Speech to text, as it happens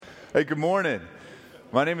Hey, good morning.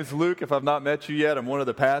 My name is Luke. If I've not met you yet, I'm one of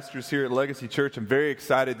the pastors here at Legacy Church. I'm very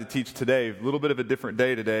excited to teach today. A little bit of a different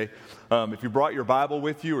day today. If you brought your Bible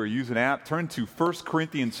with you or use an app, turn to 1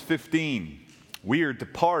 Corinthians 15. We are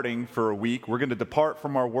departing for a week. We're going to depart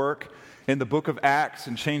from our work in the book of Acts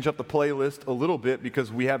and change up the playlist a little bit because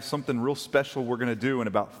we have something real special we're going to do in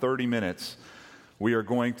about 30 minutes. We are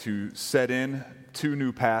going to set in 2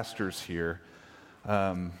 new pastors here,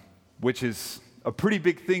 which is a pretty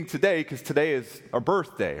big thing today because today is our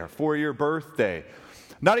birthday, our 4-year birthday.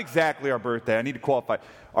 Not exactly our birthday. I need to qualify.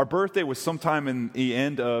 Our birthday was sometime in the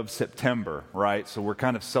end of September, right? So we're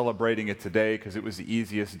kind of celebrating it today because it was the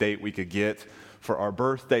easiest date we could get for our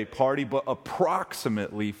birthday party. But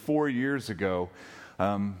approximately 4 years ago,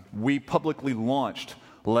 we publicly launched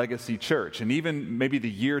Legacy Church. And even maybe the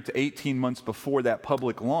year to 18 months before that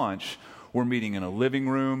public launch, we're meeting in a living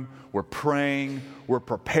room, we're praying, we're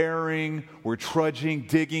preparing, we're trudging,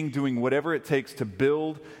 digging, doing whatever it takes to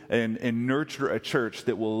build and nurture a church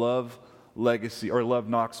that will love Legacy or love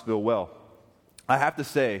Knoxville well. I have to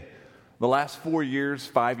say, the last 4 years,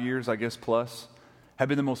 5 years, I guess plus, have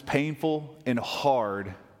been the most painful and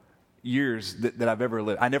hard years that I've ever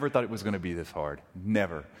lived. I never thought it was going to be this hard,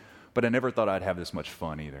 never. But I never thought I'd have this much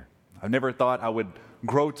fun either. I never thought I would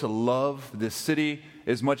grow to love this city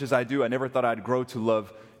as much as I do. I never thought I'd grow to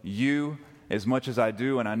love you as much as I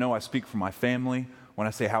do. And I know I speak for my family when I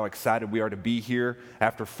say how excited we are to be here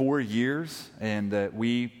after 4 years. And that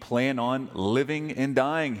we plan on living and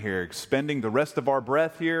dying here, spending the rest of our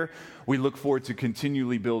breath here. We look forward to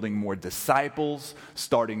continually building more disciples,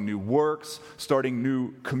 starting new works, starting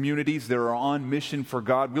new communities that are on mission for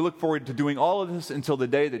God. We look forward to doing all of this until the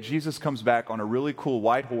day that Jesus comes back on a really cool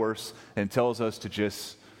white horse and tells us to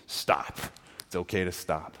just stop. It's okay to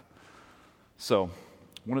stop. So,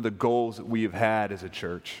 one of the goals that we have had as a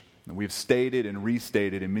church, and we've stated and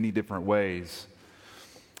restated in many different ways,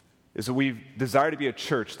 is that we desire to be a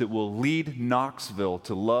church that will lead Knoxville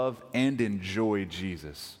to love and enjoy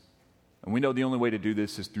Jesus. And we know the only way to do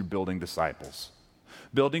this is through building disciples.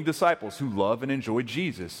 Building disciples who love and enjoy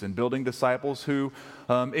Jesus, and building disciples who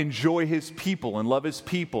enjoy his people and love his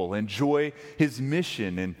people, enjoy his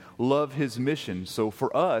mission and love his mission. So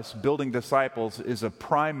for us, building disciples is a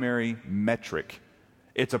primary metric.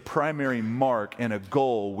 It's a primary mark and a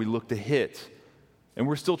goal we look to hit. And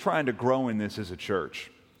we're still trying to grow in this as a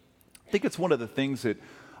church. I think it's one of the things that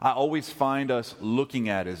I always find us looking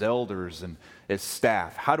at as elders and as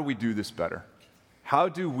staff. How do we do this better? How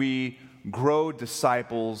do we grow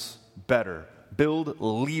disciples better? Build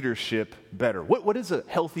leadership better? What does a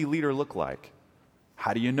healthy leader look like?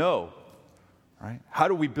 How do you know? Right? How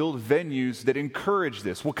do we build venues that encourage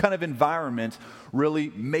this? What kind of environment really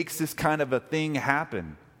makes this kind of a thing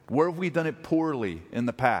happen? Where have we done it poorly in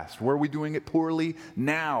the past? Where are we doing it poorly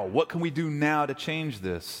now? What can we do now to change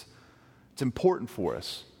this? It's important for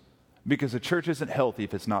us because a church isn't healthy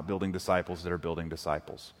if it's not building disciples that are building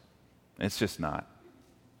disciples. It's just not.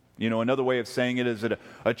 You know, another way of saying it is that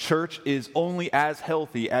a church is only as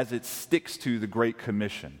healthy as it sticks to the Great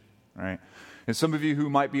Commission, right? And some of you who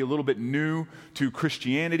might be a little bit new to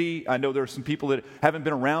Christianity, I know there are some people that haven't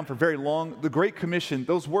been around for very long. The Great Commission,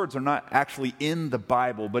 those words are not actually in the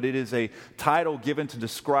Bible, but it is a title given to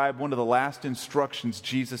describe one of the last instructions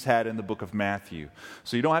Jesus had in the book of Matthew.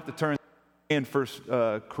 So you don't have to turn in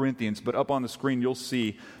 1 Corinthians, but up on the screen you'll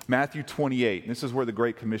see Matthew 28. And this is where the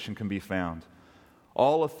Great Commission can be found.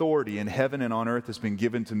 All authority in heaven and on earth has been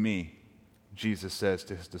given to me, Jesus says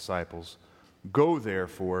to his disciples. Go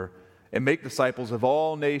therefore and make disciples of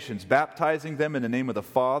all nations, baptizing them in the name of the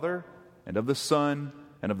Father and of the Son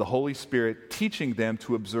and of the Holy Spirit, teaching them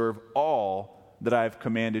to observe all that I have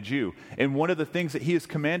commanded you. And one of the things that he has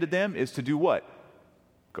commanded them is to do what?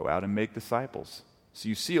 Go out and make disciples. So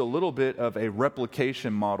you see a little bit of a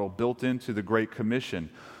replication model built into the Great Commission.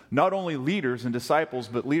 Not only leaders and disciples,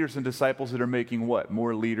 but leaders and disciples that are making what?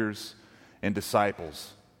 More leaders and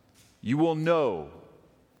disciples. You will know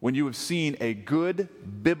when you have seen a good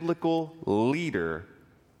biblical leader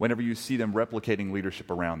whenever you see them replicating leadership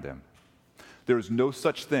around them. There is no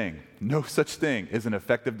such thing as an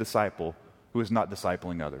effective disciple who is not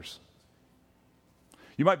discipling others.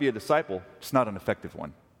 You might be a disciple, it's not an effective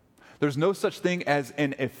one. There's no such thing as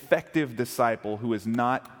an effective disciple who is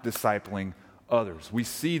not discipling others. We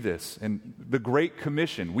see this in the Great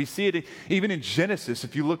Commission. We see it even in Genesis.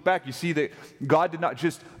 If you look back, you see that God did not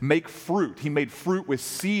just make fruit. He made fruit with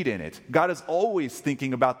seed in it. God is always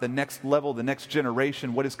thinking about the next level, the next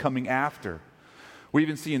generation, what is coming after. We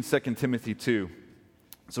even see in 2 Timothy 2.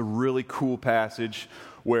 It's a really cool passage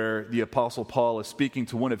where the Apostle Paul is speaking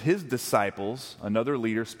to one of his disciples, another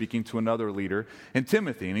leader speaking to another leader, in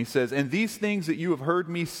Timothy. And he says, "And these things that you have heard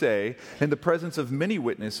me say in the presence of many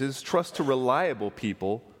witnesses, trust to reliable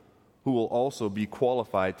people who will also be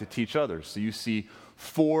qualified to teach others." So you see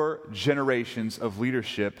 4 generations of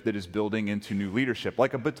leadership that is building into new leadership,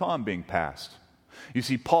 like a baton being passed. You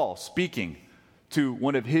see Paul speaking to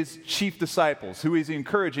one of his chief disciples, who he's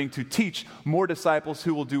encouraging to teach more disciples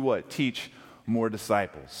who will do what? Teach more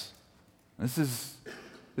disciples. This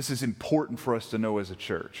is important for us to know as a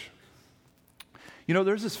church. You know,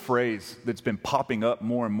 there's this phrase that's been popping up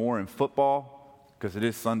more and more in football, because it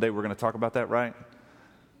is Sunday, we're going to talk about that, right?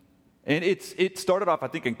 And it started off, I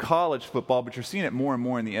think, in college football, but you're seeing it more and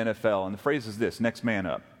more in the NFL. And the phrase is this: next man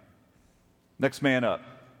up. Next man up,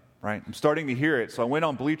 right? I'm starting to hear it. So I went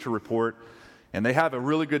on Bleacher Report, and they have a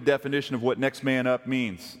really good definition of what next man up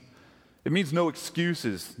means. It means no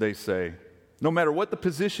excuses, they say. No matter what the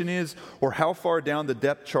position is or how far down the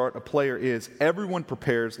depth chart a player is, everyone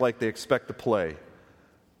prepares like they expect to play.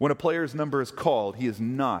 When a player's number is called, he is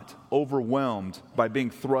not overwhelmed by being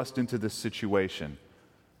thrust into this situation.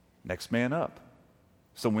 Next man up.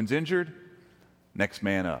 Someone's injured, next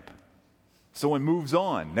man up. Someone moves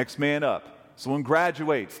on, next man up. Someone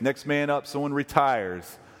graduates, next man up. Someone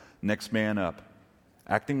retires, next man up.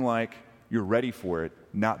 Acting like you're ready for it,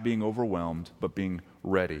 not being overwhelmed, but being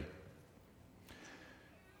ready.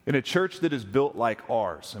 In a church that is built like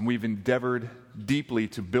ours, and we've endeavored deeply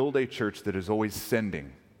to build a church that is always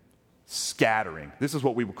sending, scattering. This is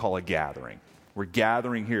what we would call a gathering. We're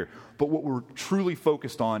gathering here. But what we're truly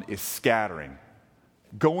focused on is scattering,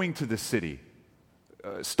 going to the city,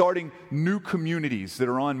 starting new communities that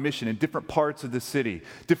are on mission in different parts of the city,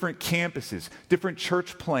 different campuses, different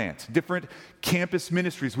church plants, different campus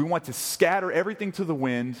ministries. We want to scatter everything to the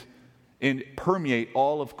wind and permeate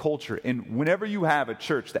all of culture. And whenever you have a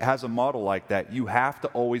church that has a model like that, you have to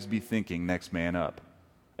always be thinking next man up.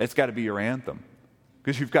 It's got to be your anthem,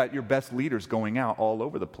 because you've got your best leaders going out all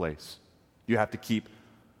over the place. You have to keep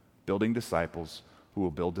building disciples who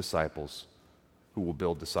will build disciples who will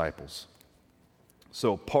build disciples.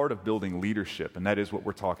 So part of building leadership, and that is what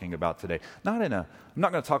we're talking about today. I'm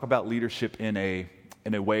not going to talk about leadership in a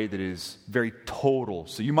way that is very total.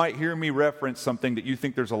 So you might hear me reference something that you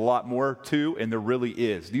think there's a lot more to, and there really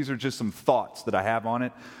is. These are just some thoughts that I have on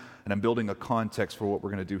it, and I'm building a context for what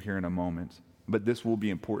we're going to do here in a moment. But this will be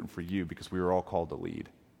important for you because we are all called to lead.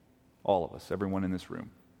 All of us, everyone in this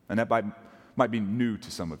room. And that might be new to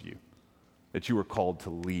some of you, that you are called to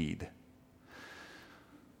lead.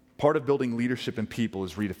 Part of building leadership in people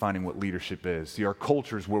is redefining what leadership is. See, our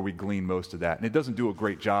culture is where we glean most of that. And it doesn't do a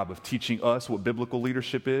great job of teaching us what biblical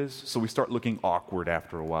leadership is, so we start looking awkward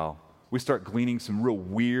after a while. We start gleaning some real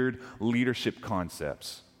weird leadership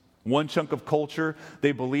concepts. One chunk of culture,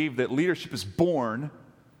 they believe that leadership is born,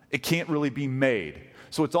 it can't really be made.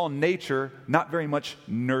 So it's all nature, not very much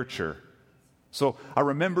nurture. So I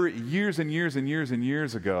remember years and years and years and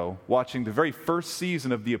years ago watching the very first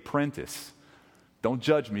season of The Apprentice. Don't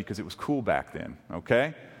judge me because it was cool back then,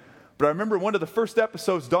 okay? But I remember one of the first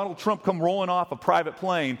episodes, Donald Trump come rolling off a private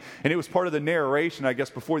plane, and it was part of the narration, I guess,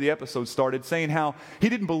 before the episode started, saying how he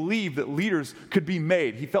didn't believe that leaders could be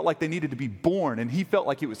made. He felt like they needed to be born, and he felt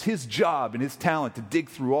like it was his job and his talent to dig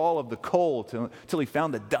through all of the coal till he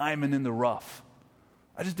found the diamond in the rough.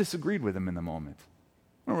 I just disagreed with him in the moment.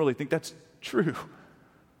 I don't really think that's true.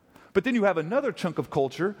 But then you have another chunk of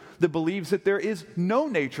culture that believes that there is no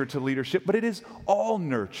nature to leadership, but it is all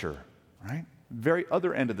nurture, right? Very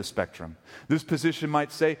other end of the spectrum. This position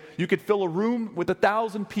might say you could fill a room with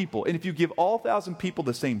 1,000 people, and if you give all 1,000 people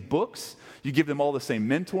the same books, you give them all the same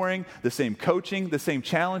mentoring, the same coaching, the same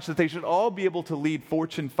challenge, that they should all be able to lead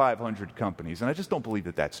Fortune 500 companies. And I just don't believe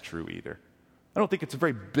that that's true either. I don't think it's a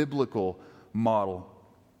very biblical model.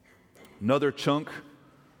 Another chunk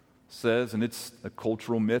says, and it's a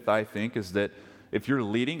cultural myth, I think, is that if you're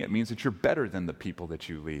leading, it means that you're better than the people that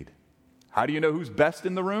you lead. How do you know who's best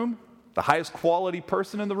in the room? The highest quality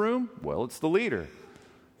person in the room? Well, it's the leader.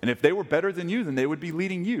 And if they were better than you, then they would be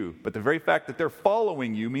leading you. But the very fact that they're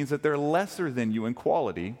following you means that they're lesser than you in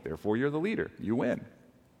quality. Therefore, you're the leader. You win.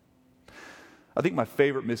 I think my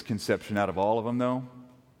favorite misconception out of all of them, though,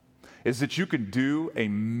 is that you can do a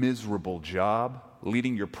miserable job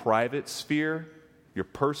leading your private sphere, your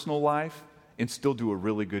personal life, and still do a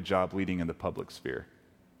really good job leading in the public sphere.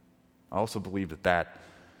 I also believe that,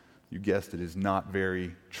 you guessed it, is not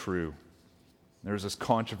very true. There's this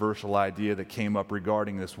controversial idea that came up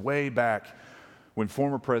regarding this way back when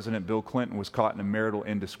former President Bill Clinton was caught in a marital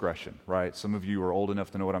indiscretion, right? Some of you are old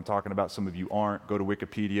enough to know what I'm talking about. Some of you aren't. Go to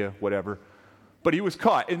Wikipedia, whatever. But he was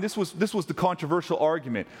caught, and this was the controversial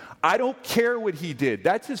argument. I don't care what he did.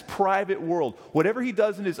 That's his private world. Whatever he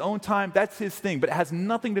does in his own time, that's his thing, but it has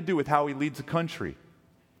nothing to do with how he leads a country.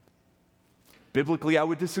 Biblically, I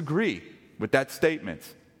would disagree with that statement.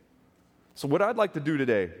 So what I'd like to do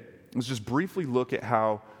today is just briefly look at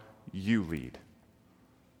how you lead.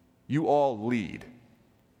 You all lead.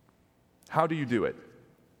 How do you do it?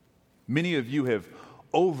 Many of you have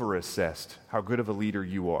overassessed how good of a leader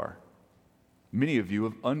you are. Many of you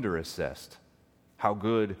have underassessed how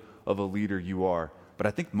good of a leader you are. But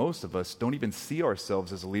I think most of us don't even see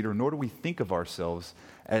ourselves as a leader, nor do we think of ourselves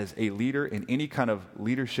as a leader in any kind of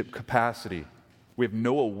leadership capacity. We have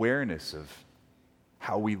no awareness of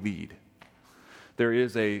how we lead. There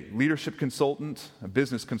is a leadership consultant, a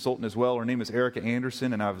business consultant as well. Her name is Erica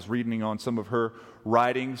Anderson, and I was reading on some of her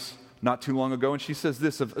writings not too long ago, and she says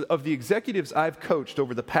this, of the executives I've coached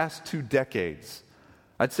over the past 2 decades,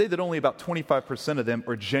 I'd say that only about 25% of them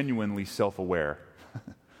are genuinely self-aware.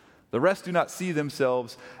 The rest do not see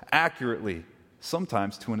themselves accurately,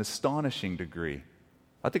 sometimes to an astonishing degree.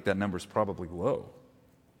 I think that number is probably low.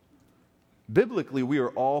 Biblically, we are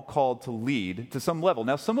all called to lead to some level.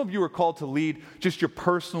 Now, some of you are called to lead just your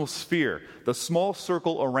personal sphere, the small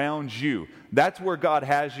circle around you. That's where God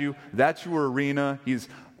has you. That's your arena. He's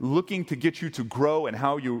looking to get you to grow in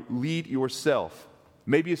how you lead yourself.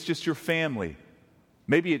 Maybe it's just your family.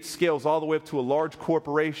 Maybe it scales all the way up to a large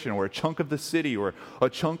corporation or a chunk of the city or a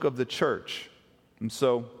chunk of the church. And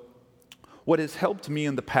so, what has helped me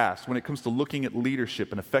in the past when it comes to looking at leadership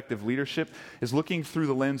and effective leadership is looking through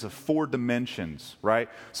the lens of 4 dimensions, right?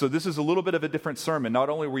 So this is a little bit of a different sermon. Not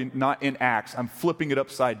only are we not in Acts, I'm flipping it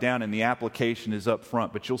upside down and the application is up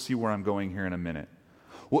front, but you'll see where I'm going here in a minute.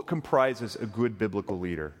 What comprises a good biblical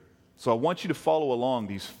leader? So I want you to follow along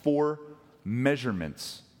these 4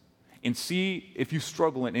 measurements and see if you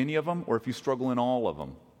struggle in any of them or if you struggle in all of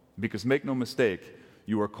them. Because make no mistake,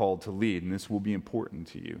 you are called to lead, and this will be important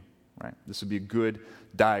to you. Right? This would be a good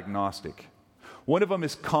diagnostic. One of them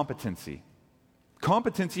is competency.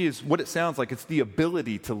 Competency is what it sounds like. It's the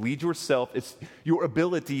ability to lead yourself. It's your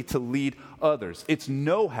ability to lead others. It's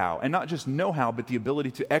know-how, and not just know-how, but the ability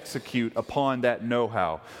to execute upon that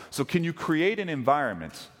know-how. So can you create an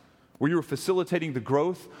environment where you're facilitating the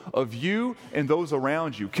growth of you and those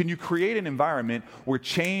around you? Can you create an environment where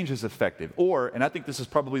change is effective? Or, and I think this is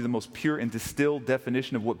probably the most pure and distilled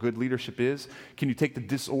definition of what good leadership is, can you take the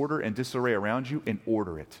disorder and disarray around you and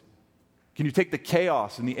order it? Can you take the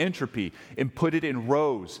chaos and the entropy and put it in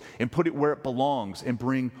rows and put it where it belongs and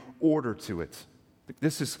bring order to it?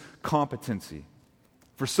 This is competency.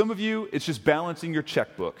 For some of you, it's just balancing your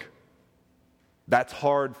checkbook. That's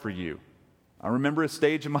hard for you. I remember a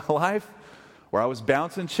stage in my life where I was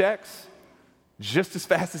bouncing checks just as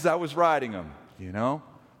fast as I was writing them, you know?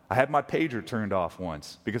 I had my pager turned off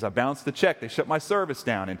once because I bounced the check. They shut my service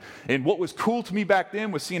down. And what was cool to me back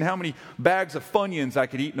then was seeing how many bags of Funyuns I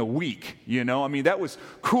could eat in a week, you know? I mean, that was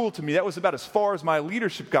cool to me. That was about as far as my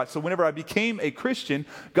leadership got. So whenever I became a Christian,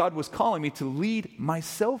 God was calling me to lead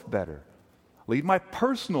myself better, lead my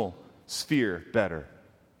personal sphere better.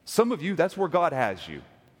 Some of you, that's where God has you.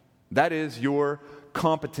 That is your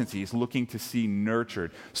competency. He's looking to see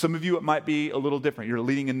nurtured. Some of you, it might be a little different. You're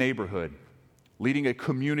leading a neighborhood, leading a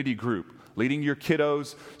community group, leading your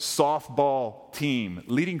kiddos' softball team,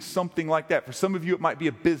 leading something like that. For some of you, it might be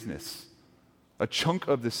a business, a chunk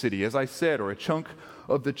of the city, as I said, or a chunk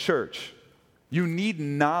of the church. You need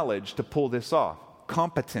knowledge to pull this off,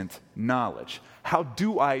 competent knowledge. How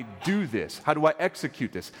do I do this? How do I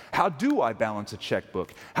execute this? How do I balance a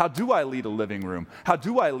checkbook? How do I lead a living room? How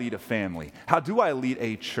do I lead a family? How do I lead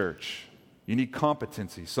a church? You need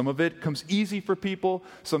competency. Some of it comes easy for people.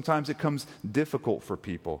 Sometimes it comes difficult for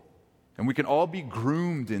people. And we can all be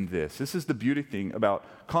groomed in this. This is the beauty thing about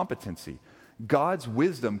competency. God's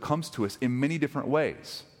wisdom comes to us in many different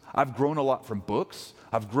ways. I've grown a lot from books.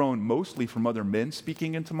 I've grown mostly from other men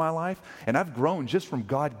speaking into my life. And I've grown just from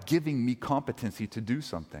God giving me competency to do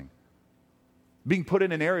something. Being put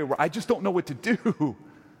in an area where I just don't know what to do.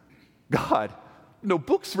 God, no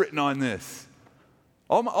books written on this.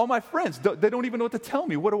 All my friends, they don't even know what to tell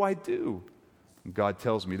me. What do I do? And God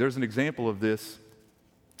tells me. There's an example of this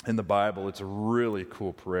in the Bible. It's a really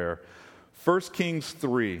cool prayer. 1 Kings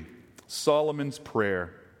 3, Solomon's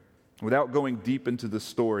prayer. Without going deep into the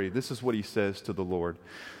story, this is what he says to the Lord.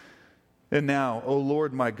 And now, O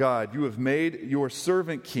Lord my God, you have made your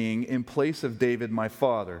servant king in place of David my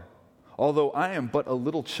father. Although I am but a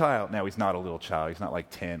little child. Now, he's not a little child. He's not like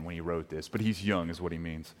 10 when he wrote this, but he's young is what he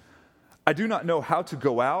means. I do not know how to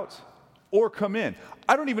go out or come in.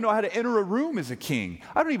 I don't even know how to enter a room as a king.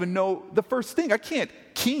 I don't even know the first thing. I can't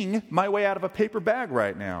king my way out of a paper bag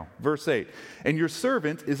right now. Verse 8, and your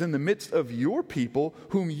servant is in the midst of your people,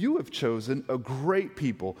 whom you have chosen, a great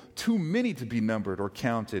people, too many to be numbered or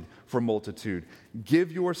counted for multitude.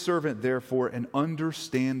 Give your servant, therefore, an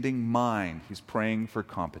understanding mind. He's praying for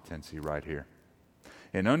competency right here.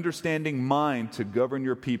 An understanding mind to govern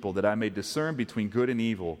your people, that I may discern between good and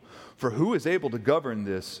evil. For who is able to govern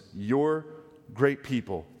this, your great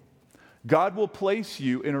people? God will place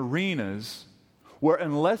you in arenas where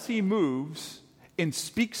unless he moves and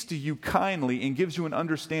speaks to you kindly and gives you an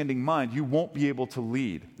understanding mind, you won't be able to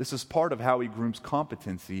lead. This is part of how he grooms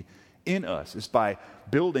competency in us, is by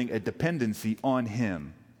building a dependency on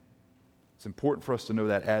him. It's important for us to know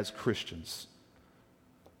that as Christians.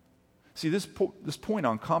 See, this point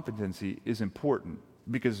on competency is important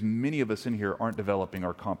because many of us in here aren't developing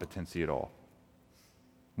our competency at all.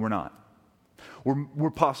 We're not.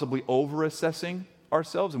 We're possibly over-assessing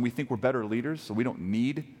ourselves, and we think we're better leaders, so we don't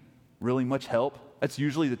need really much help. That's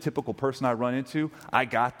usually the typical person I run into. I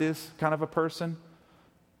got this kind of a person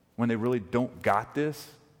when they really don't got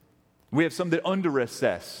this. We have some that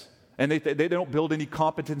under-assess, and they don't build any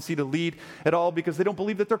competency to lead at all because they don't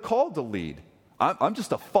believe that they're called to lead. I'm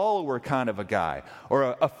just a follower kind of a guy,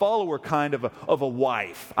 or a follower kind of a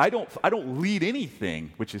wife. I don't lead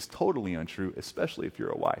anything, which is totally untrue, especially if you're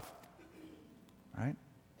a wife. Right?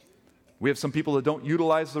 We have some people that don't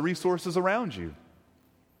utilize the resources around you.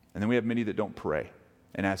 And then we have many that don't pray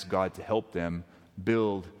and ask God to help them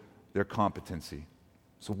build their competency.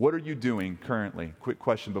 So what are you doing currently? Quick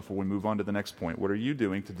question before we move on to the next point. What are you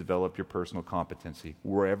doing to develop your personal competency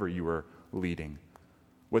wherever you are leading?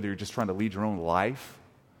 Whether you're just trying to lead your own life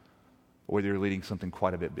or whether you're leading something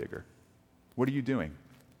quite a bit bigger. What are you doing?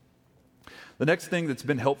 The next thing that's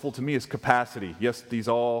been helpful to me is capacity. Yes, these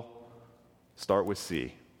all start with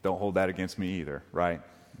C. Don't hold that against me either, right?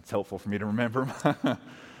 It's helpful for me to remember.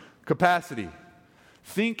 Capacity.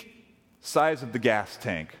 Think size of the gas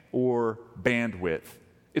tank or bandwidth.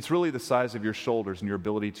 It's really the size of your shoulders and your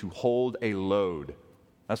ability to hold a load.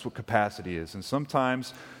 That's what capacity is. And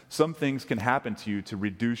sometimes some things can happen to you to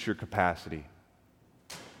reduce your capacity,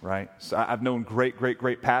 right? So I've known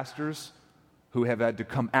great pastors who have had to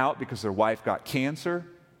come out because their wife got cancer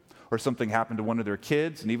or something happened to one of their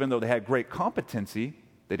kids. And even though they had great competency,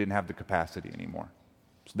 they didn't have the capacity anymore.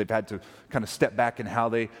 So they've had to kind of step back in how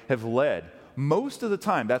they have led. Most of the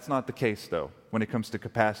time, that's not the case, though, when it comes to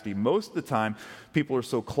capacity. Most of the time, people are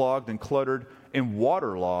so clogged and cluttered and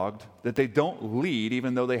waterlogged that they don't lead,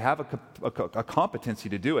 even though they have a competency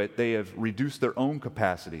to do it. They have reduced their own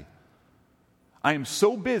capacity. I am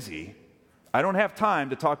so busy, I don't have time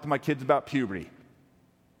to talk to my kids about puberty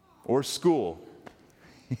or school.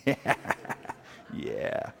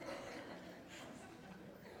 Yeah.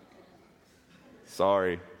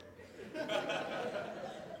 Sorry.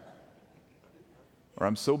 Or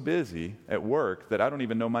I'm so busy at work that I don't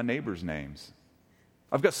even know my neighbors' names.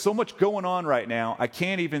 I've got so much going on right now, I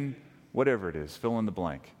can't even, whatever it is, fill in the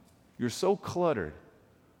blank. You're so cluttered.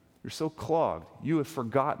 You're so clogged. You have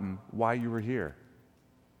forgotten why you were here.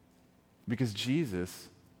 Because Jesus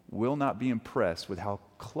will not be impressed with how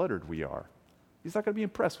cluttered we are. He's not going to be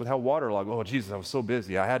impressed with how waterlogged. Oh, Jesus, I was so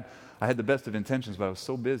busy. I had the best of intentions, but I was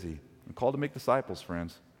so busy. I'm called to make disciples,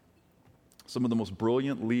 friends. Some of the most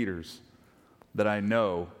brilliant leaders that I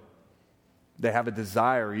know, they have a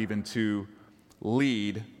desire even to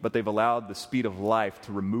lead, but they've allowed the speed of life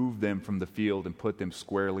to remove them from the field and put them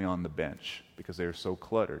squarely on the bench because they are so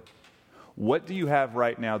cluttered. What do you have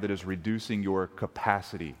right now that is reducing your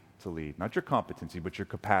capacity to lead? Not your competency, but your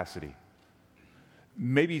capacity.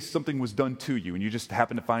 Maybe something was done to you and you just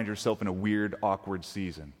happen to find yourself in a weird, awkward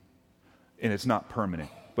season, and it's not permanent.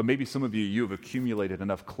 But maybe some of you have accumulated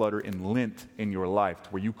enough clutter and lint in your life to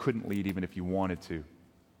where you couldn't lead even if you wanted to.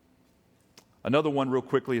 Another one real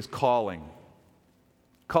quickly is calling.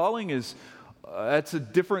 Calling is, that's a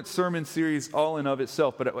different sermon series all in of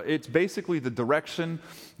itself, but it's basically the direction,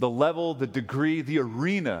 the level, the degree, the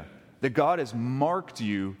arena that God has marked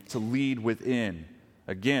you to lead within.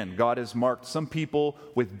 Again, God has marked some people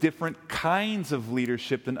with different kinds of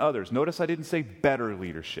leadership than others. Notice I didn't say better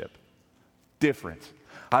leadership. Different.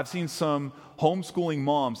 I've seen some homeschooling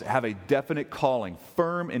moms have a definite calling,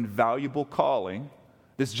 firm and valuable calling,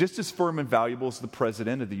 that's just as firm and valuable as the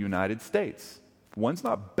President of the United States. One's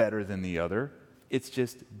not better than the other. It's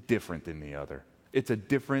just different than the other. It's a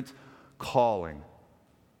different calling.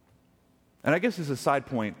 And I guess as a side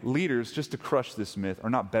point, leaders, just to crush this myth, are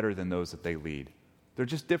not better than those that they lead. They're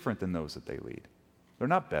just different than those that they lead. They're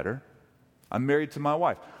not better. I'm married to my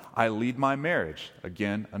wife. I lead my marriage.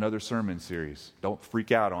 Again, another sermon series. Don't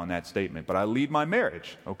freak out on that statement, but I lead my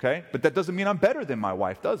marriage, okay? But that doesn't mean I'm better than my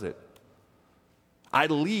wife, does it? I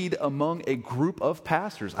lead among a group of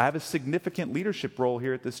pastors. I have a significant leadership role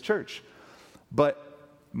here at this church. But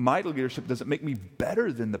my leadership doesn't make me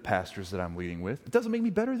better than the pastors that I'm leading with. It doesn't make me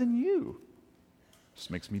better than you. It just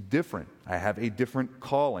makes me different. I have a different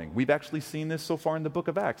calling. We've actually seen this so far in the book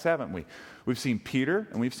of Acts, haven't we? We've seen Peter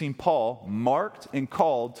and we've seen Paul marked and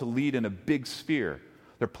called to lead in a big sphere.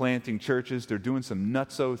 They're planting churches. They're doing some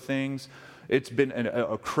nutso things. It's been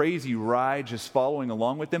a crazy ride just following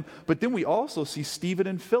along with them. But then we also see Stephen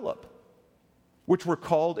and Philip, which were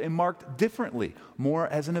called and marked differently, more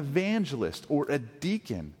as an evangelist or a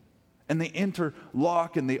deacon. And they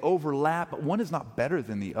interlock and they overlap, but one is not better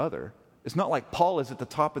than the other. It's not like Paul is at the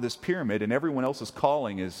top of this pyramid and everyone else's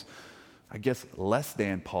calling is, I guess, less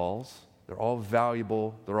than Paul's. They're all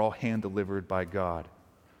valuable. They're all hand-delivered by God.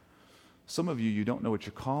 Some of you don't know what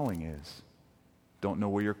your calling is. Don't know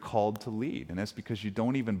where you're called to lead. And that's because you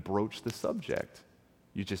don't even broach the subject.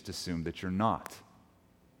 You just assume that you're not.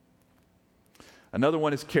 Another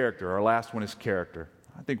one is character. Our last one is character.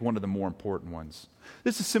 I think one of the more important ones.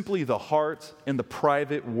 This is simply the heart and the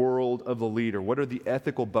private world of the leader. What are the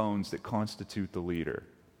ethical bones that constitute the leader?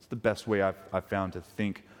 It's the best way I've found to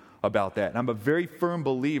think about that. And I'm a very firm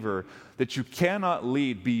believer that you cannot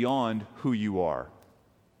lead beyond who you are.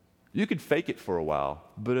 You can fake it for a while,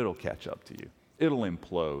 but it'll catch up to you. It'll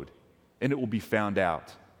implode, and it will be found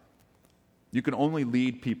out. You can only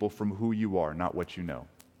lead people from who you are, not what you know.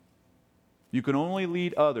 You can only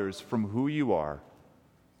lead others from who you are,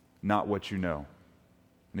 not what you know.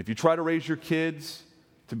 And if you try to raise your kids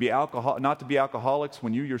to be not to be alcoholics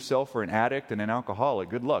when you yourself are an addict and an alcoholic,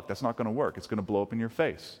 good luck. That's not going to work. It's going to blow up in your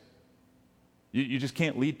face. You just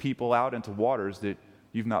can't lead people out into waters that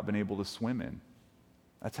you've not been able to swim in.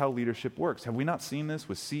 That's how leadership works. Have we not seen this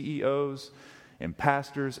with CEOs and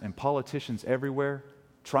pastors and politicians everywhere,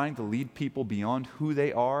 trying to lead people beyond who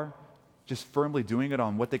they are, just firmly doing it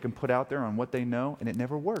on what they can put out there, on what they know, and it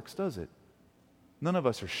never works, does it? None of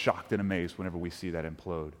us are shocked and amazed whenever we see that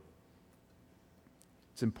implode.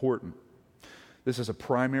 It's important. This is a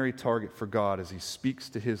primary target for God as he speaks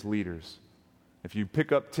to his leaders. If you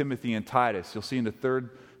pick up Timothy and Titus, you'll see in the 3rd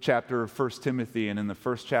chapter of 1 Timothy and in the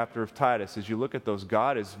 1st chapter of Titus, as you look at those,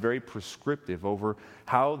 God is very prescriptive over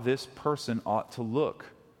how this person ought to look.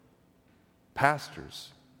 Pastors,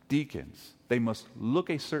 deacons, they must look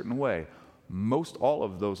a certain way. Most all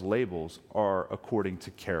of those labels are according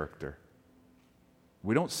to character.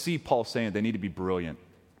 We don't see Paul saying they need to be brilliant.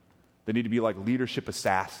 They need to be like leadership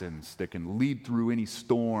assassins that can lead through any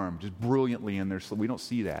storm just brilliantly in their. We don't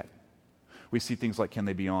see that. We see things like, can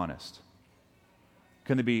they be honest?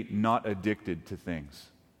 Can they be not addicted to things?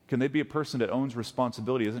 Can they be a person that owns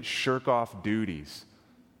responsibility, doesn't shirk off duties?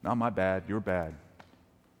 Not my bad, you're bad.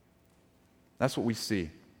 That's what we see.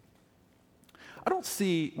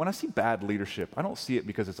 When I see bad leadership, I don't see it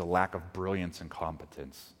because it's a lack of brilliance and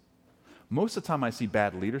competence. Most of the time I see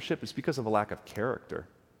bad leadership, it's because of a lack of character.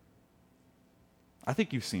 I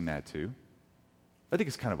think you've seen that too. I think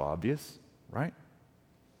it's kind of obvious, right?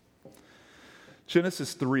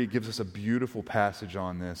 Genesis 3 gives us a beautiful passage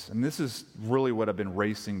on this, and this is really what I've been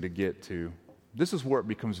racing to get to. This is where it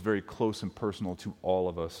becomes very close and personal to all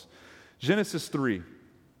of us. Genesis 3,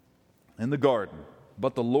 in the garden,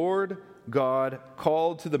 but the Lord God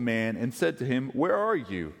called to the man and said to him, "Where are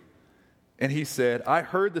you?" And he said, "I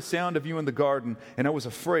heard the sound of you in the garden, and I was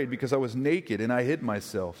afraid because I was naked and I hid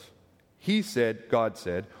myself." God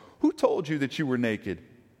said, "Who told you that you were naked?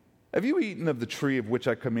 Have you eaten of the tree of which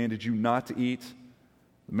I commanded you not to eat?"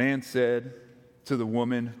 The man said to the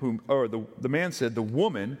woman the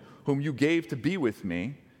woman whom you gave to be with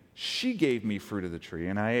me, she gave me fruit of the tree,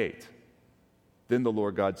 and I ate. Then the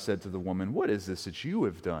Lord God said to the woman, "What is this that you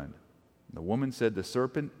have done?" And the woman said, "The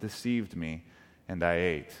serpent deceived me, and I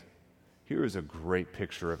ate." Here is a great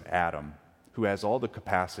picture of Adam, who has all the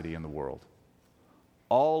capacity in the world,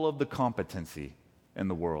 all of the competency in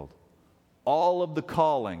the world, all of the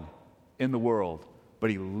calling in the world, but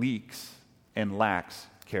he leaks and lacks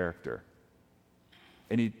character.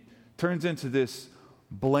 And he turns into this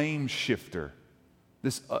blame shifter,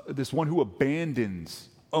 this one who abandons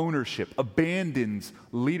ownership, abandons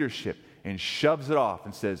leadership, and shoves it off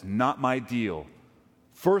and says, "Not my deal.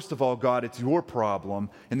 First of all, God, it's your problem,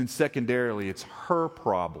 and then secondarily, it's her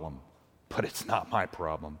problem. But it's not my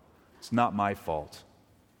problem. It's not my fault."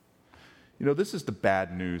 You know, this is the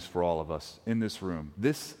bad news for all of us in this room.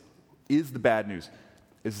 This is the bad news,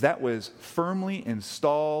 is that was firmly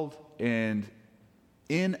installed and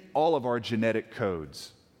in all of our genetic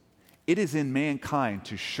codes. It is in mankind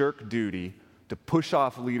to shirk duty, to push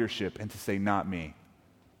off leadership, and to say, not me.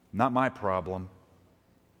 Not my problem.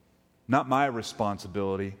 Not my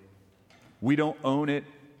responsibility. We don't own it.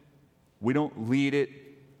 We don't lead it.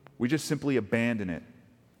 We just simply abandon it.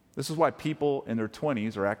 This is why people in their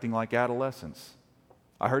 20s are acting like adolescents.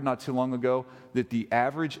 I heard not too long ago that the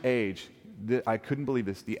average age, I couldn't believe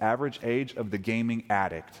this, the average age of the gaming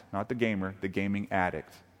addict, not the gamer, the gaming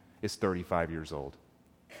addict, is 35 years old.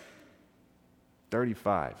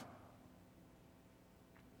 35.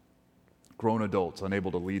 Grown adults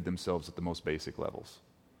unable to lead themselves at the most basic levels.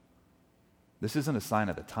 This isn't a sign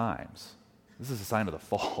of the times. This is a sign of the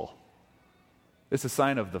fall. It's a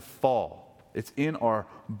sign of the fall. It's in our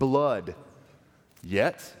blood.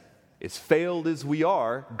 Yet, as failed as we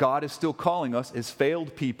are, God is still calling us as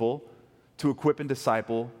failed people to equip and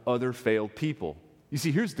disciple other failed people. You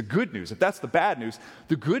see, here's the good news. If that's the bad news,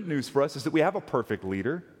 the good news for us is that we have a perfect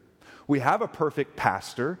leader. We have a perfect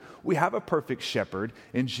pastor. We have a perfect shepherd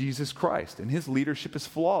in Jesus Christ. And his leadership is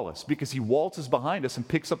flawless because he waltzes behind us and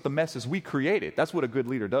picks up the messes we created. That's what a good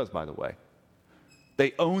leader does, by the way.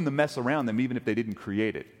 They own the mess around them even if they didn't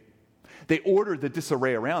create it. They order the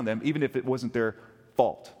disarray around them even if it wasn't their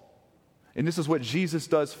fault. And this is what Jesus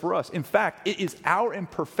does for us. In fact, it is our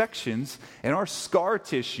imperfections and our scar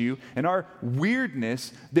tissue and our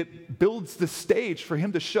weirdness that builds the stage for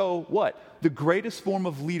him to show what? The greatest form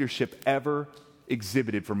of leadership ever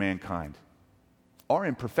exhibited for mankind. Our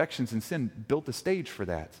imperfections and sin built the stage for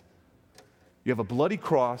that. You have a bloody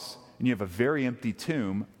cross and you have a very empty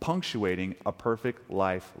tomb punctuating a perfect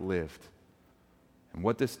life lived. And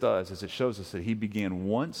what this does is it shows us that he began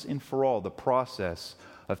once and for all the process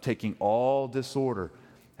of taking all disorder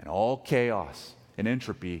and all chaos and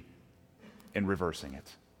entropy and reversing it,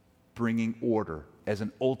 bringing order as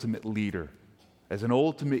an ultimate leader, as an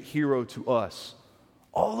ultimate hero to us.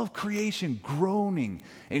 All of creation groaning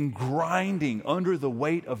and grinding under the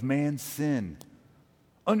weight of man's sin,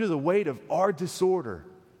 under the weight of our disorder.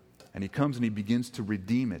 And he comes and he begins to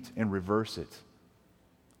redeem it and reverse it.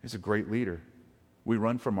 He's a great leader. We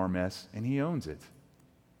run from our mess and he owns it.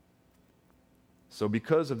 So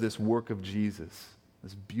because of this work of Jesus,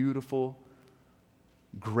 this beautiful,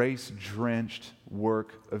 grace-drenched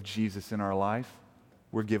work of Jesus in our life,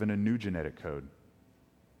 we're given a new genetic code.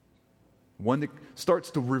 One that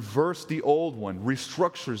starts to reverse the old one,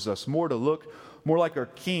 restructures us more to look more like our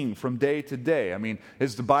King from day to day. I mean,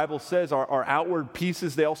 as the Bible says, our outward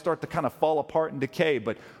pieces, they all start to kind of fall apart and decay,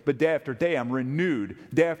 but day after day, I'm renewed.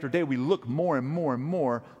 Day after day, we look more and more and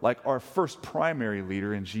more like our first primary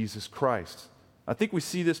leader in Jesus Christ. I think we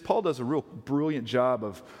see this. Paul does a real brilliant job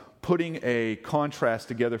of putting a contrast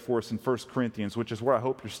together for us in 1 Corinthians, which is where I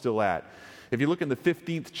hope you're still at. If you look in the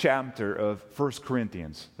 15th chapter of 1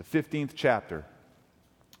 Corinthians, the 15th chapter,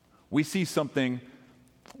 we see something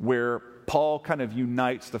where Paul kind of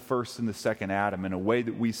unites the first and the second Adam in a way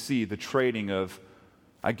that we see the trading of,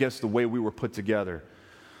 I guess, the way we were put together.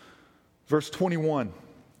 Verse 21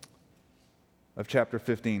 of chapter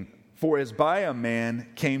 15. For as by a man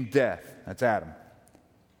came death, that's Adam,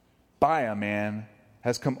 by a man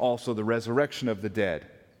has come also the resurrection of the dead,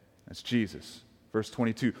 that's Jesus. Verse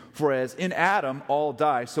 22, for as in Adam all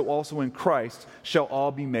die, so also in Christ shall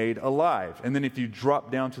all be made alive. And then if you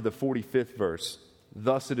drop down to the 45th verse,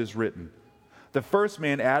 thus it is written, the first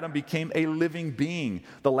man, Adam, became a living being.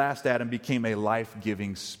 The last Adam became a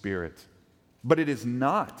life-giving spirit. But it is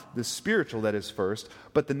not the spiritual that is first,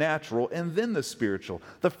 but the natural, and then the spiritual.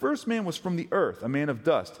 The first man was from the earth, a man of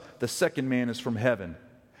dust. The second man is from heaven.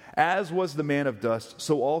 As was the man of dust,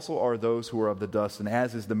 so also are those who are of the dust. And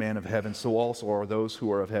as is the man of heaven, so also are those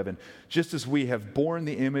who are of heaven. Just as we have borne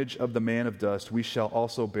the image of the man of dust, we shall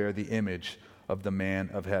also bear the image of the man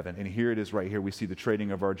of heaven. And here it is right here. We see the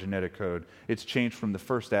trading of our genetic code. It's changed from the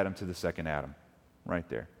first Adam to the second Adam. Right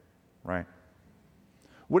there. Right?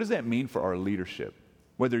 What does that mean for our leadership?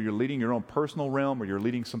 Whether you're leading your own personal realm or you're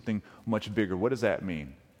leading something much bigger, what does that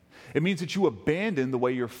mean? It means that you abandon the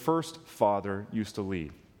way your first father used to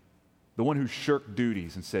lead. The one who shirked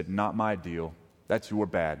duties and said, not my deal. That's your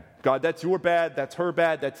bad. God, that's your bad. That's her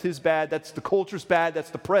bad. That's his bad. That's the culture's bad. That's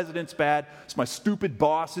the president's bad. It's my stupid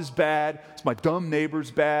boss's bad. It's my dumb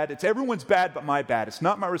neighbor's bad. It's everyone's bad but my bad. It's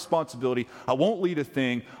not my responsibility. I won't lead a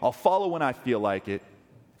thing. I'll follow when I feel like it.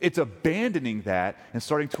 It's abandoning that and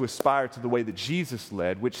starting to aspire to the way that Jesus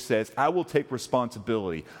led, which says, I will take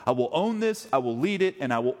responsibility. I will own this, I will lead it,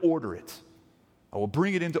 and I will order it. I will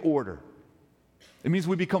bring it into order. It means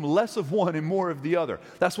we become less of one and more of the other.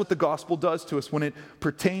 That's what the gospel does to us when it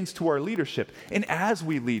pertains to our leadership. And as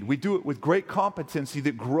we lead, we do it with great competency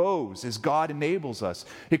that grows as God enables us.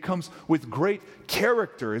 It comes with great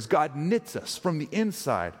character as God knits us from the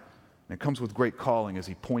inside. And it comes with great calling as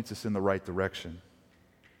He points us in the right direction.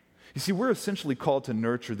 You see, we're essentially called to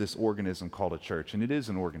nurture this organism called a church. And it is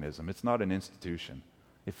an organism. It's not an institution.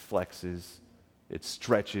 It flexes, it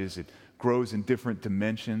stretches, it grows in different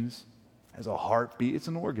dimensions. As a heartbeat, it's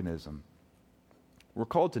an organism. We're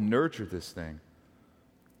called to nurture this thing.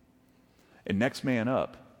 And Next Man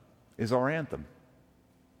Up is our anthem.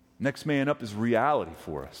 Next Man Up is reality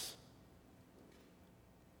for us.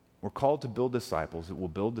 We're called to build disciples that will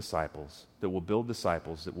build disciples, that will build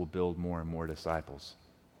disciples, that will build more and more disciples.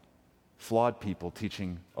 Flawed people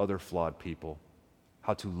teaching other flawed people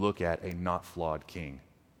how to look at a not flawed king.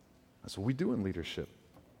 That's what we do in leadership.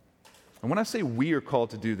 And when I say we are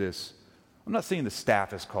called to do this, I'm not saying the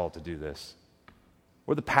staff is called to do this,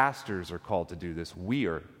 or the pastors are called to do this. We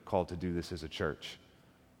are called to do this as a church.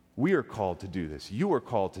 We are called to do this. You are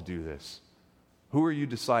called to do this. Who are you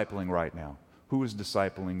discipling right now? Who is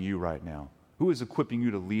discipling you right now? Who is equipping you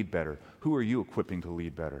to lead better? Who are you equipping to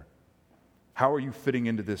lead better? How are you fitting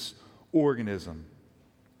into this organism?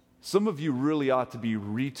 Some of you really ought to be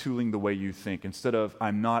retooling the way you think. Instead of,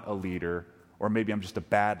 I'm not a leader, or maybe I'm just a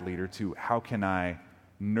bad leader, to how can I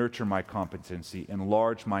nurture my competency,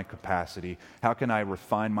 enlarge my capacity? How can I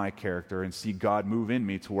refine my character and see God move in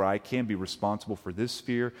me to where I can be responsible for this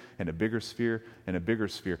sphere and a bigger sphere and a bigger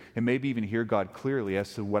sphere, and maybe even hear God clearly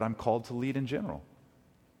as to what I'm called to lead in general?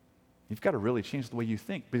 You've got to really change the way you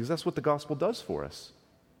think, because that's what the gospel does for us.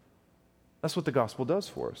 That's what the gospel does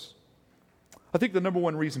for us. I think the number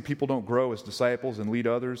one reason people don't grow as disciples and lead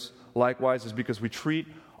others likewise is because we treat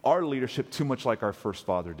our leadership too much like our first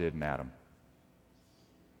father did in Adam.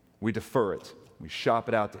 We defer it. We shop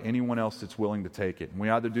it out to anyone else that's willing to take it. And we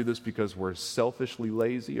either do this because we're selfishly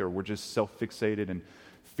lazy or we're just self-fixated and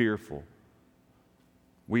fearful.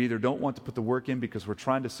 We either don't want to put the work in because we're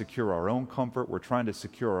trying to secure our own comfort, we're trying to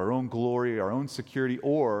secure our own glory, our own security,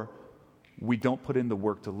 or we don't put in the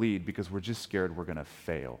work to lead because we're just scared we're going to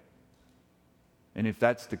fail. And if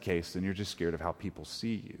that's the case, then you're just scared of how people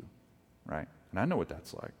see you, right? And I know what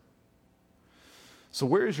that's like. So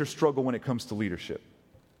where is your struggle when it comes to leadership?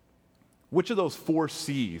 Which of those 4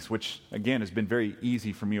 C's, which again has been very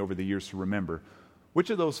easy for me over the years to remember, which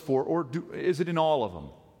of those 4, or is it in all of them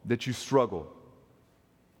that you struggle?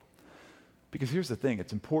 Because here's the thing,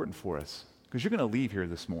 it's important for us, because you're going to leave here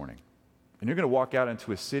this morning, and you're going to walk out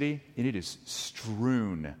into a city, and it is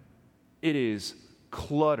strewn. It is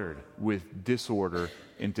cluttered with disorder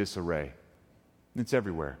and disarray. It's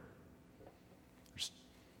everywhere. There's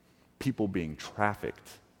people being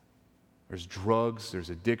trafficked. There's drugs, there's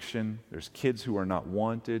addiction, there's kids who are not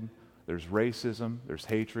wanted, there's racism, there's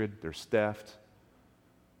hatred, there's theft.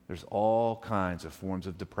 There's all kinds of forms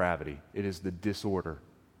of depravity. It is the disorder.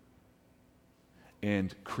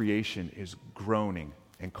 And creation is groaning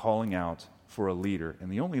and calling out for a leader. And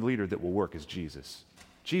the only leader that will work is Jesus.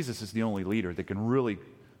 Jesus is the only leader that can really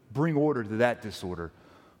bring order to that disorder.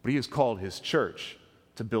 But He has called His church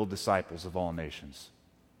to build disciples of all nations.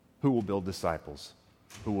 Who will build disciples?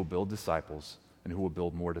 Who will build disciples, and who will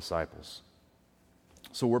build more disciples.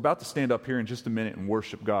 So we're about to stand up here in just a minute and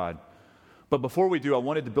worship God. But before we do, I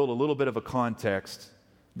wanted to build a little bit of a context,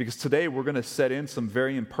 because today we're going to set in some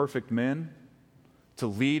very imperfect men to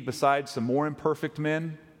lead beside some more imperfect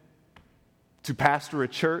men, to pastor a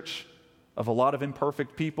church of a lot of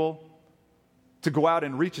imperfect people, to go out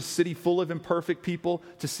and reach a city full of imperfect people,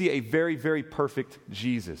 to see a very, very perfect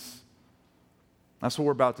Jesus. That's what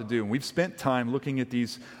we're about to do. And we've spent time looking at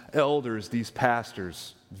these elders, these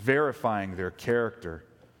pastors, verifying their character,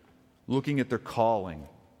 looking at their calling,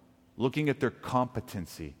 looking at their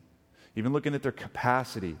competency, even looking at their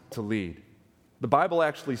capacity to lead. The Bible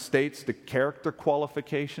actually states the character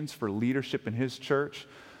qualifications for leadership in His church.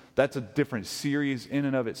 That's a different series in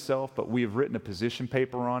and of itself, but we have written a position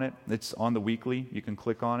paper on it. It's on the weekly. You can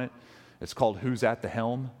click on it. It's called Who's at the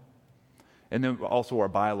Helm? And then also our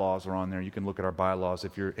bylaws are on there. You can look at our bylaws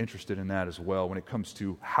if you're interested in that as well when it comes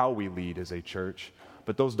to how we lead as a church.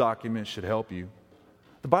 But those documents should help you.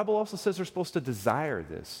 The Bible also says we're supposed to desire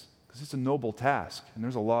this because it's a noble task and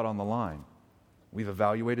there's a lot on the line. We've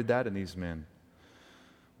evaluated that in these men.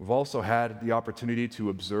 We've also had the opportunity to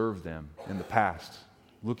observe them in the past,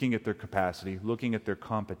 looking at their capacity, looking at their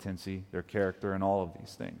competency, their character, and all of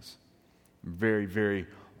these things. I'm very, very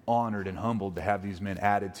honored and humbled to have these men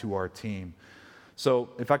added to our team. So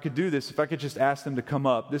if I could do this, if I could just ask them to come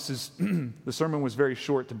up. This is, the sermon was very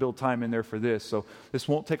short to build time in there for this, so this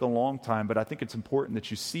won't take a long time, but I think it's important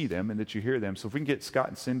that you see them and that you hear them. So if we can get Scott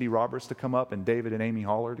and Cindy Roberts to come up and David and Amy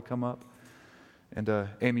Holler to come up. And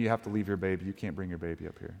Amy, you have to leave your baby. You can't bring your baby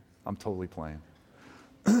up here. I'm totally playing.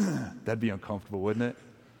 That'd be uncomfortable, wouldn't it?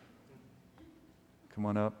 Come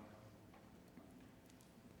on up.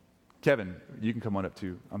 Kevin, you can come on up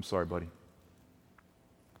too. I'm sorry, buddy.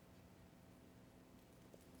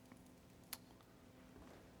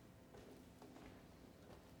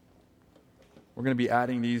 We're going to be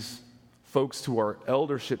adding these folks to our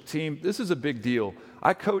eldership team. This is a big deal.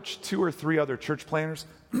 I coach 2 or 3 other church planters,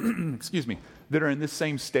 excuse me, that are in this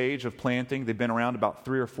same stage of planting. They've been around about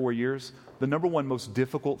 3 or 4 years. The number one most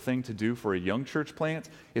difficult thing to do for a young church plant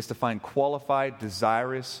is to find qualified,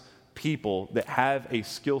 desirous people that have a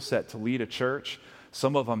skill set to lead a church.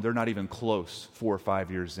 Some of them, they're not even close 4 or 5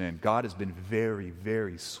 years in. God has been very,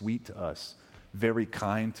 very sweet to us, very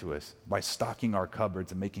kind to us by stocking our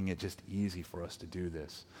cupboards and making it just easy for us to do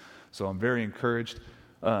this. So I'm very encouraged.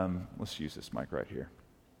 Let's use this mic right here.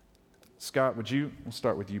 Scott, we'll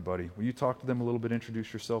start with you, buddy. Will you talk to them a little bit,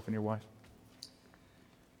 introduce yourself and your wife?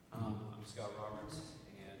 I'm Scott Roberts,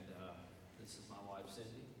 and this is my wife,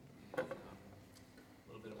 Cindy. And, a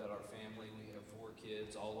little bit about our family. We have 4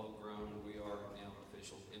 kids, all grown. We are now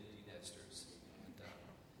official empty nesters. And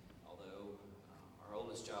although our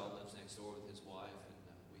oldest child lives next door with his wife,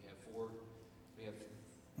 and we have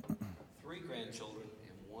 3 grandchildren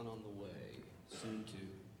and 1 on the way, soon to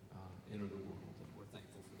enter the world. And we're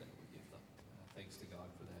thankful for that. We give thanks to God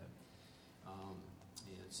for that. And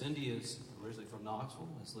Cindy is originally from Knoxville,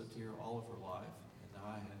 has lived here all of her life, and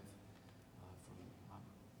I have I'm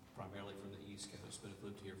primarily from the East Coast, but have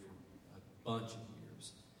lived here for a bunch of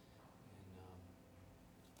years.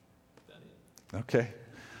 And that it. Okay.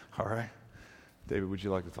 All right. David, would you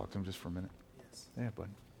like to talk to him just for a minute? Yes. Yeah, bud.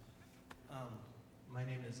 My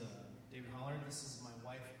name is David Holler. This is my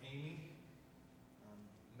wife, Amy,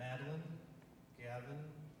 Madeline, Gavin,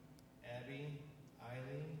 Abby,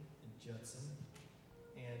 Eileen, and Judson.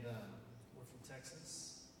 And we're from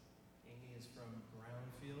Texas. Amy is from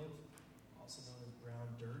Brownfield, also known as Brown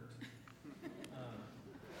Dirt.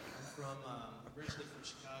 I'm originally from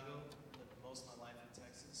Chicago, lived most of my life in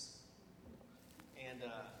Texas. And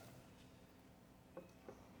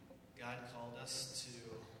God called us to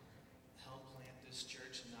help plant this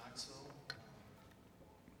church in Knoxville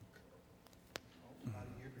about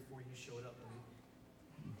a year before you showed up, Luke.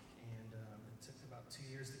 And it took about 2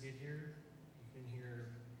 years to get here. You've been here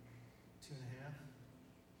 2.5. And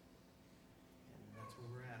that's where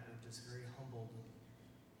we're at. We're just very humbled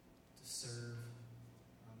to serve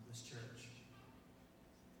this church.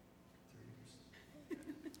 3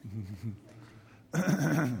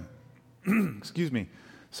 years. Excuse me.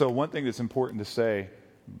 So one thing that's important to say,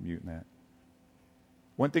 mute Matt.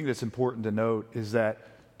 One thing that's important to note is that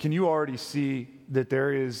can you already see that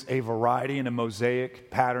there is a variety and a mosaic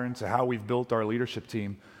pattern to how we've built our leadership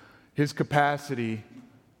team? His capacity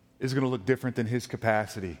is going to look different than his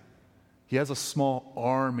capacity. He has a small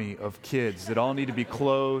army of kids that all need to be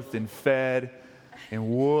clothed and fed and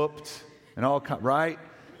whooped and right?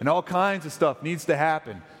 And all kinds of stuff needs to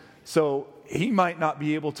happen. So he might not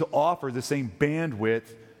be able to offer the same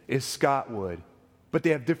bandwidth as Scott would, but they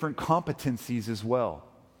have different competencies as well.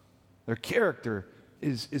 Their character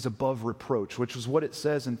is above reproach, which is what it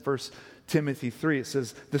says in 1 Timothy 3. It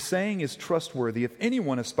says, the saying is trustworthy. If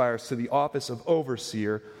anyone aspires to the office of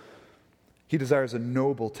overseer, he desires a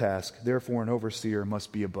noble task. Therefore, an overseer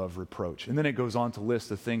must be above reproach. And then it goes on to list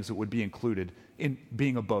the things that would be included in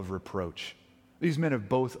being above reproach. These men are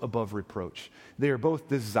both above reproach. They are both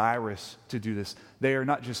desirous to do this. They are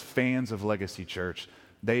not just fans of Legacy Church.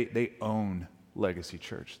 They own Legacy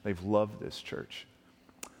Church. They've loved this church.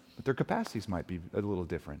 But their capacities might be a little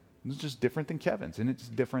different. It's just different than Kevin's, and it's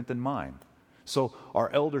different than mine. So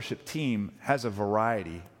our eldership team has a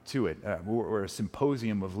variety to it. We're a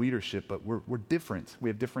symposium of leadership, but we're different. We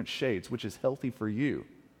have different shades, which is healthy for you.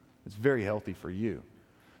 It's very healthy for you.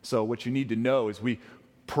 So what you need to know is we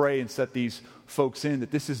pray and set these folks in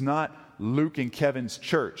that this is not Luke and Kevin's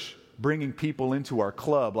church bringing people into our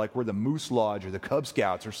club like we're the Moose Lodge or the Cub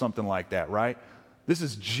Scouts or something like that, right? This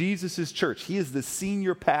is Jesus' church. He is the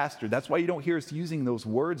senior pastor. That's why you don't hear us using those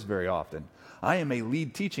words very often. I am a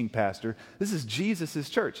lead teaching pastor. This is Jesus'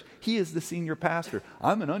 church. He is the senior pastor.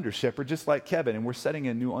 I'm an under-shepherd just like Kevin, and we're setting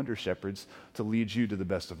in new under-shepherds to lead you to the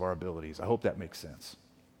best of our abilities. I hope that makes sense.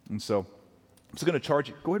 And so I'm just going to charge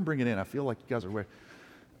you. Go ahead and bring it in. I feel like you guys are aware.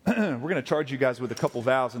 We're going to charge you guys with a couple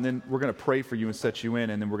vows, and then we're going to pray for you and set you in,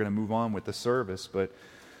 and then we're going to move on with the service. But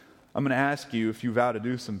I'm going to ask you if you vow to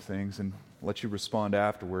do some things and let you respond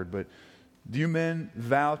afterward, but do you men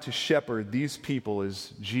vow to shepherd these people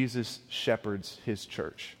as Jesus shepherds his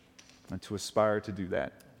church and to aspire to do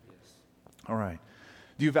that? Yes. All right.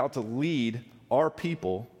 Do you vow to lead our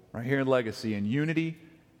people right here in Legacy in unity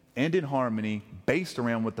and in harmony based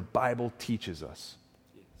around what the Bible teaches us?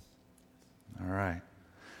 Yes. All right.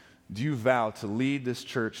 Do you vow to lead this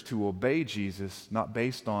church to obey Jesus, not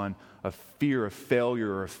based on a fear of failure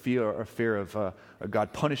or a fear of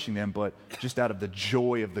God punishing them, but just out of the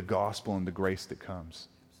joy of the gospel and the grace that comes?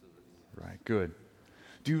 Absolutely. Right, good.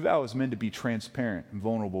 Do you vow as men to be transparent and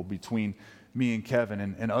vulnerable between me and Kevin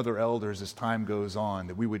and other elders as time goes on,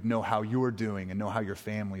 that we would know how you're doing and know how your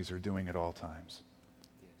families are doing at all times?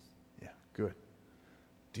 Yes. Yeah, good.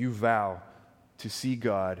 Do you vow to see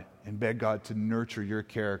God and beg God to nurture your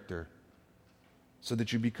character so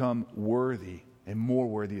that you become worthy and more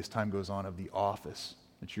worthy as time goes on of the office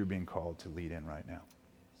that you're being called to lead in right now?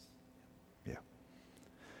 Yeah.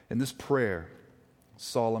 In this prayer,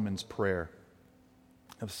 Solomon's prayer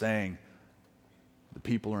of saying, the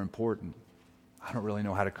people are important. I don't really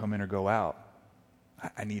know how to come in or go out.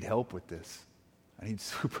 I need help with this. I need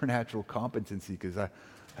supernatural competency because I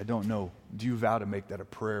don't know. Do you vow to make that a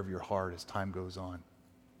prayer of your heart as time goes on?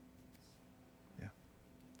 Yeah.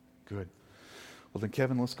 Good. Well, then,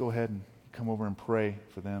 Kevin, let's go ahead and come over and pray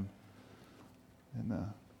for them. And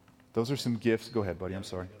those are some gifts. Go ahead, buddy. I'm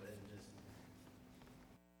sorry.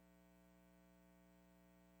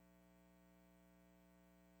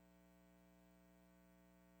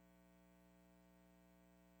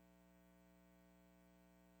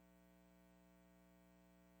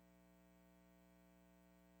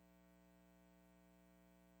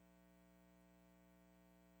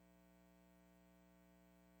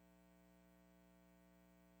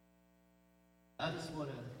 I just want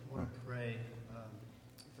to pray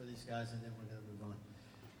for these guys, and then we're going to move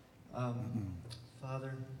on.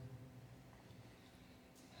 Father,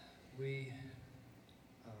 we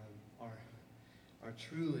are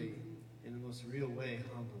truly, in the most real way,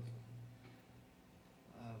 humbled.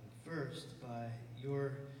 First, by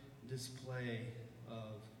your display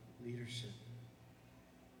of leadership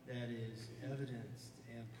that is evidenced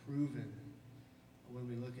and proven when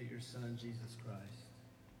we look at your Son, Jesus Christ.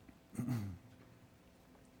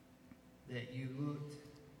 That you looked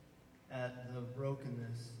at the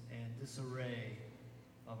brokenness and disarray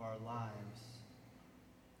of our lives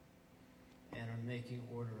and are making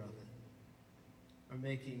order of it, are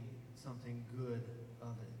making something good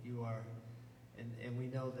of it. You are, and we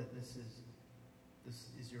know that this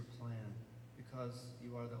is your plan because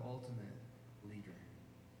you are the ultimate leader.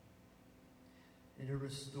 And you're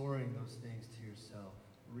restoring those things to yourself,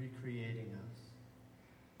 recreating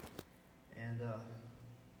us. And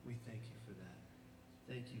we thank you for that.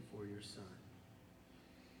 Thank you for your Son.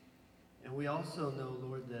 And we also know,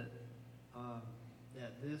 Lord,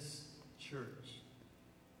 that this church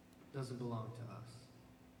doesn't belong to us.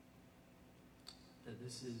 That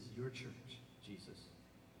this is your church, Jesus.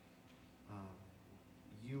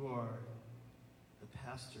 You are the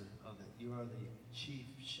pastor of it. You are the chief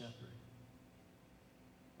shepherd.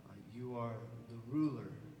 You are the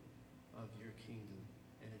ruler of your kingdom,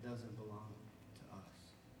 and it doesn't belong to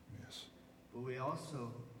us. Yes. But we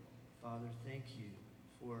also, Father, thank you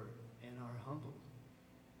for and are humbled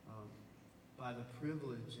by the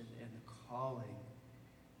privilege and the calling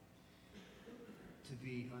to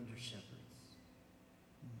be under shepherds.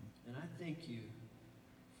 And I thank you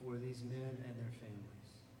for these men and their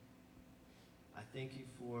families. I thank you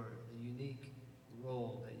for the unique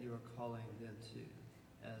role that you are calling them to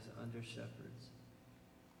as under shepherds.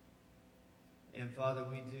 And Father,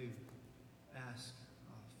 we do ask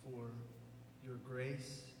for your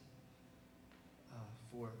grace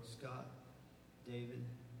for Scott, David,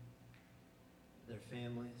 their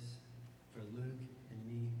families, for Luke and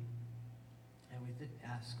me. And we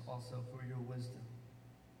ask also for your wisdom,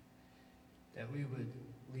 that we would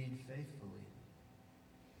lead faithfully,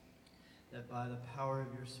 that by the power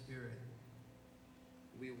of your Spirit,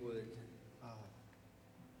 we would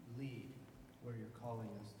lead where you're calling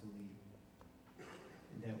us to lead,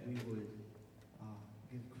 and that we would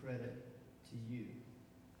give credit to you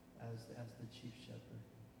as the chief shepherd.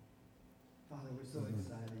 Father, we're so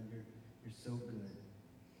excited. You're so good.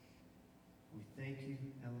 We thank you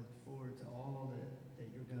and look forward to all that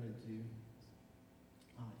you're going to do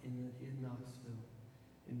in Knoxville,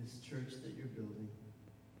 in this church that you're building,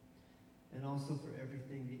 and also for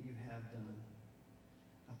everything that you have done.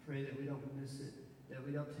 I pray that we don't miss it, that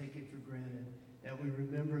we don't take it for granted, that we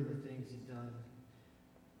remember the things you've done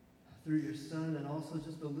through your Son, and also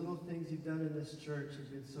just the little things you've done in this church have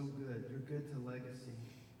been so good. You're good to Legacy,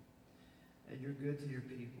 and you're good to your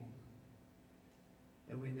people.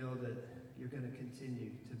 And we know that you're going to continue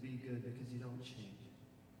to be good because you don't change.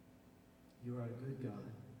 You are a good God.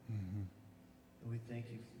 Mm-hmm. And we thank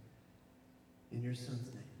you. In your Son's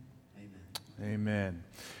name, amen. Amen.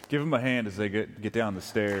 Give them a hand as they get down the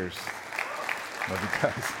stairs. Love you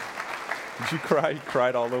guys. Did you cry? You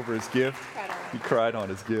cried all over his gift? You cried on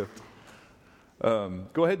his gift.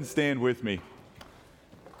 Go ahead and stand with me.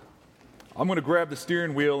 I'm going to grab the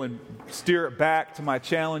steering wheel and steer it back to my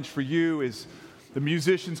challenge for you is the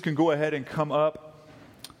musicians can go ahead and come up.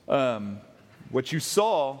 What you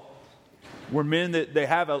saw were men that they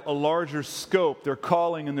have a larger scope. Their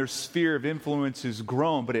calling and their sphere of influence has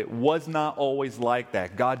grown, but it was not always like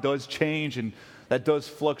that. God does change, and that does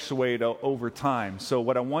fluctuate over time. So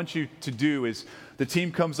what I want you to do is the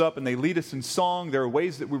team comes up and they lead us in song. There are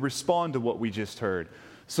ways that we respond to what we just heard.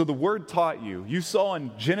 So the Word taught you. You saw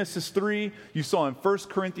in Genesis 3, you saw in 1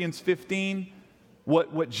 Corinthians 15,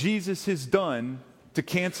 what Jesus has done to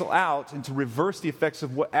cancel out and to reverse the effects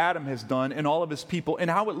of what Adam has done and all of his people and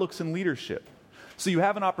how it looks in leadership. So you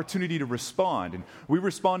have an opportunity to respond, and we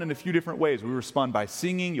respond in a few different ways. We respond by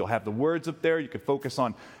singing. You'll have the words up there. You can focus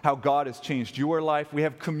on how God has changed your life. We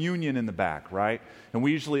have communion in the back, right? And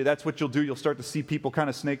we usually, that's what you'll do. You'll start to see people kind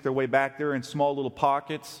of snake their way back there in small little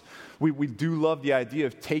pockets. We do love the idea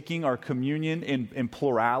of taking our communion in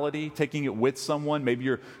plurality, taking it with someone, maybe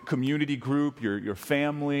your community group, your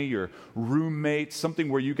family, your roommates, something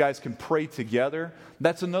where you guys can pray together.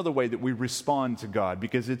 That's another way that we respond to God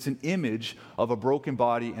because it's an image of a broken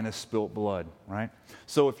body and a spilt blood, right?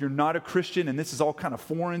 So if you're not a Christian and this is all kind of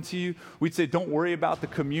foreign to you, we'd say don't worry about the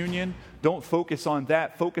communion. Don't focus on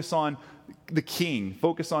that. Focus on the King.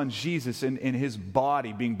 Focus on Jesus and his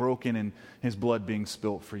body being broken and his blood being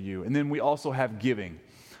spilt for you. And then we also have giving.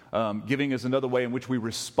 Giving is another way in which we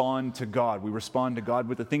respond to God. We respond to God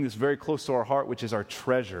with the thing that's very close to our heart, which is our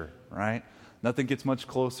treasure, right? Nothing gets much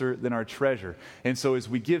closer than our treasure. And so as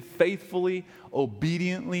we give faithfully,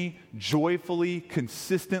 obediently, joyfully,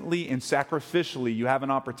 consistently, and sacrificially, you have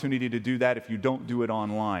an opportunity to do that if you don't do it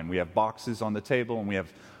online. We have boxes on the table, and we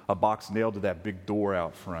have a box nailed to that big door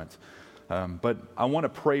out front. But I want to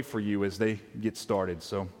pray for you as they get started.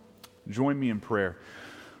 So join me in prayer.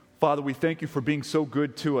 Father, we thank you for being so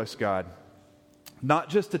good to us, God. Not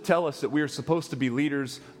just to tell us that we are supposed to be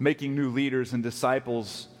leaders, making new leaders and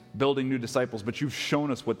disciples, building new disciples, but you've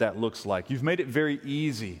shown us what that looks like. You've made it very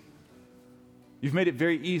easy. You've made it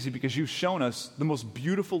very easy because you've shown us the most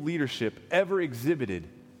beautiful leadership ever exhibited.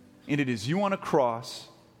 And it is you on a cross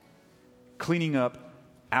cleaning up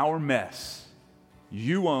our mess.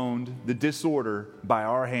 You owned the disorder by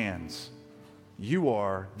our hands. You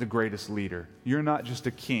are the greatest leader. You're not just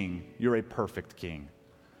a king, you're a perfect king.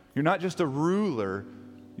 You're not just a ruler,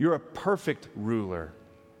 you're a perfect ruler.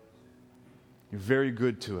 You're very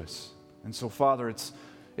good to us. And so, Father,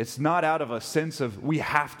 it's not out of a sense of we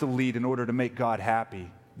have to lead in order to make God happy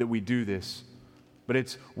that we do this, but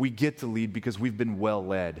it's we get to lead because we've been well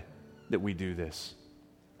led that we do this.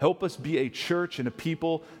 Help us be a church and a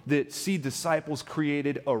people that see disciples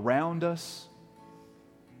created around us.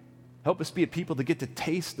 Help us be a people that get to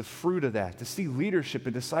taste the fruit of that, to see leadership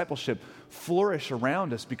and discipleship flourish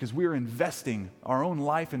around us because we are investing our own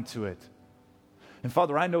life into it. And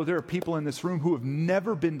Father, I know there are people in this room who have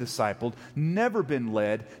never been discipled, never been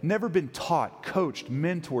led, never been taught, coached,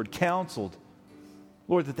 mentored, counseled.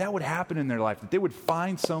 Lord, that would happen in their life, that they would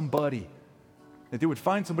find somebody,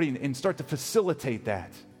 and start to facilitate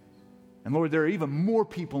that. And Lord, there are even more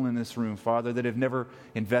people in this room, Father, that have never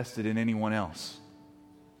invested in anyone else.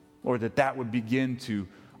 Lord, that would begin to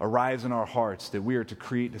arise in our hearts, that we are to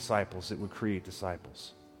create disciples that would create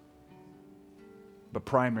disciples. But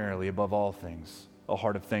primarily, above all things, a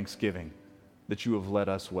heart of thanksgiving that you have led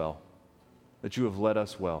us well, that you have led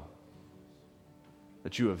us well,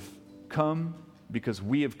 that you have come because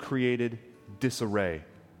we have created disarray,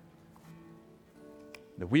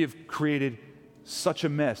 that we have created such a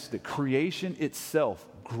mess that creation itself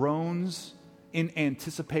groans in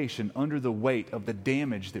anticipation under the weight of the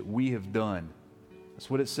damage that we have done. That's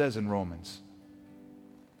what it says in Romans.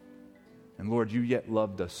 And Lord, you yet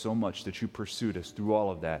loved us so much that you pursued us through all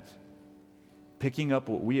of that, picking up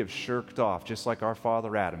what we have shirked off, just like our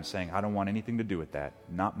father Adam, saying, I don't want anything to do with that,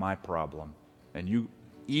 not my problem. And you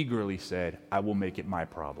eagerly said, I will make it my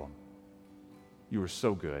problem. You are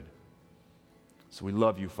so good. So we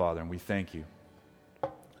love you, Father, and we thank you.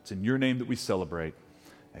 It's in your name that we celebrate.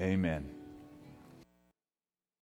 Amen.